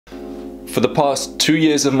For the past 2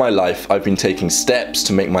 years of my life, I've been taking steps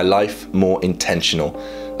to make my life more intentional.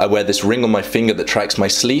 I wear this ring on my finger that tracks my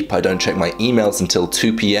sleep, I don't check my emails until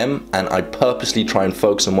 2 PM, and I purposely try and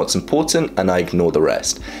focus on what's important and I ignore the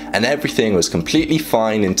rest. And everything was completely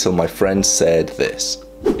fine until my friend said this.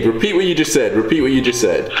 Repeat what you just said, repeat what you just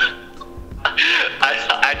said. Andrew,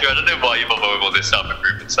 I don't know why you bother with all this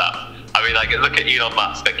self-improvement stuff. I mean, like, look at Elon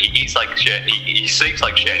Musk. Like, he eats like shit, he sleeps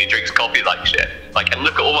like shit, and he drinks coffee like shit. Like, and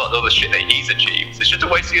look at all the other shit that he's achieved. It's just a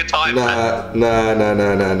waste of your time. Nah.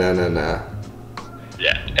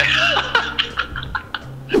 Yeah.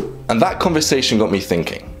 And that conversation got me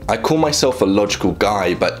thinking. I call myself a logical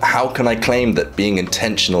guy, but how can I claim that being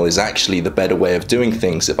intentional is actually the better way of doing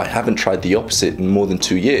things if I haven't tried the opposite in more than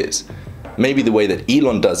 2 years? Maybe the way that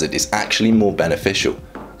Elon does it is actually more beneficial.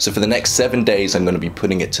 So for the next 7 days, I'm going to be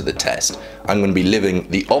putting it to the test. I'm going to be living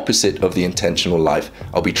the opposite of the intentional life.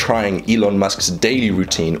 I'll be trying Elon Musk's daily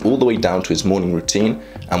routine all the way down to his morning routine,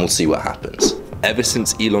 and we'll see what happens. Ever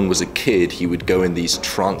since Elon was a kid, he would go in these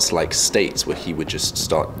trance-like states where he would just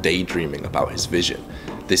start daydreaming about his vision.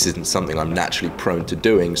 This isn't something I'm naturally prone to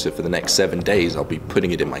doing, so for the next 7 days, I'll be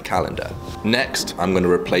putting it in my calendar. Next, I'm going to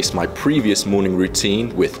replace my previous morning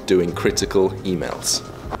routine with doing critical emails.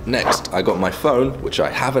 Next, I got my phone, which I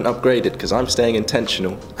haven't upgraded because I'm staying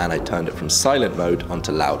intentional, and I turned it from silent mode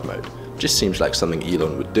onto loud mode. Just seems like something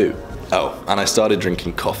Elon would do. Oh, and I started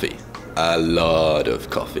drinking coffee. A lot of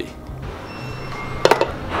coffee.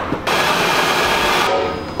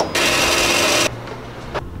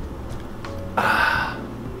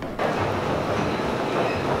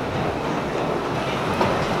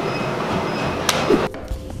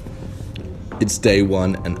 It's day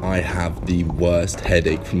one and I have the worst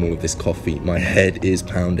headache from all of this coffee. My head is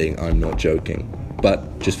pounding, I'm not joking.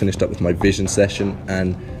 But just finished up with my vision session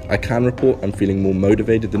and I can report I'm feeling more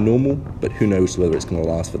motivated than normal, but who knows whether it's going to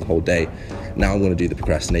last for the whole day. Now I'm going to do the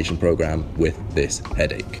procrastination program with this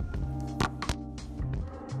headache.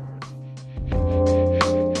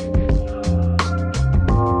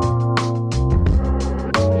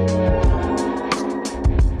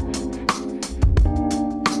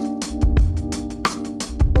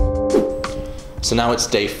 So now it's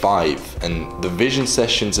day 5 and the vision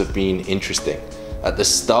sessions have been interesting. At the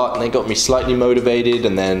start they got me slightly motivated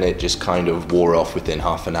and then it just kind of wore off within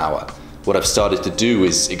half an hour. What I've started to do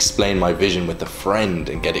is explain my vision with a friend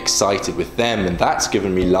and get excited with them, and that's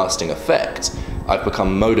given me lasting effect. I've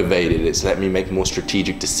become motivated, it's let me make more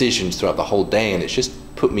strategic decisions throughout the whole day, and it's just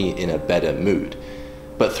put me in a better mood.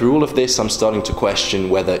 But through all of this I'm starting to question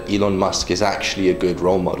whether Elon Musk is actually a good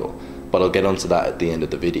role model, but I'll get onto that at the end of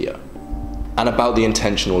the video. And about the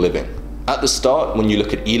intentional living. At the start, when you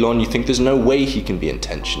look at Elon, you think there's no way he can be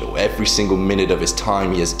intentional. Every single minute of his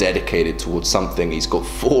time he has dedicated towards something. He's got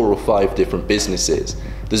 4 or 5 different businesses.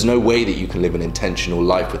 There's no way that you can live an intentional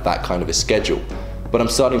life with that kind of a schedule. But I'm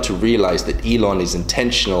starting to realize that Elon is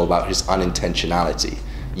intentional about his unintentionality.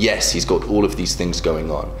 Yes, he's got all of these things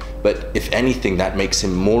going on, but if anything, that makes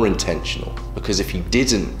him more intentional. Because if he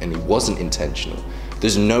didn't and he wasn't intentional,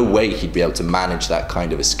 there's no way he'd be able to manage that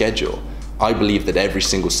kind of a schedule. I believe that every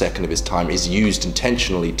single second of his time is used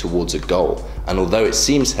intentionally towards a goal, and although it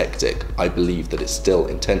seems hectic, I believe that it's still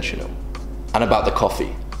intentional. And about the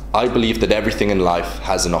coffee, I believe that everything in life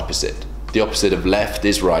has an opposite. The opposite of left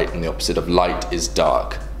is right and the opposite of light is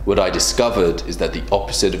dark. What I discovered is that the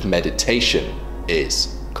opposite of meditation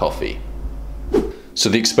is coffee. So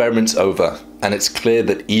the experiment's over, and it's clear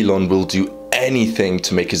that Elon will do anything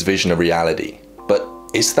to make his vision a reality. But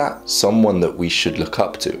is that someone that we should look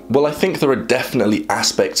up to? Well, I think there are definitely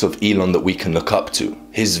aspects of Elon that we can look up to.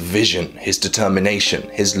 His vision, his determination,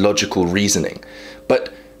 his logical reasoning.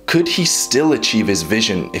 But could he still achieve his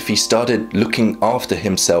vision if he started looking after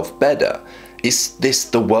himself better? Is this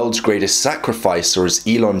the world's greatest sacrifice, or is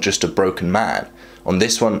Elon just a broken man? On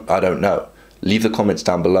this one, I don't know. Leave the comments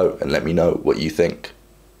down below and let me know what you think.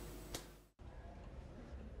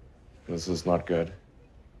 This is not good.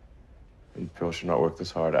 People should not work this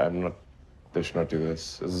hard. They should not do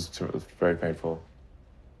this. It's very painful.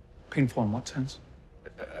 Painful in what sense?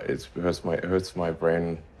 It hurts my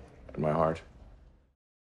brain and my heart.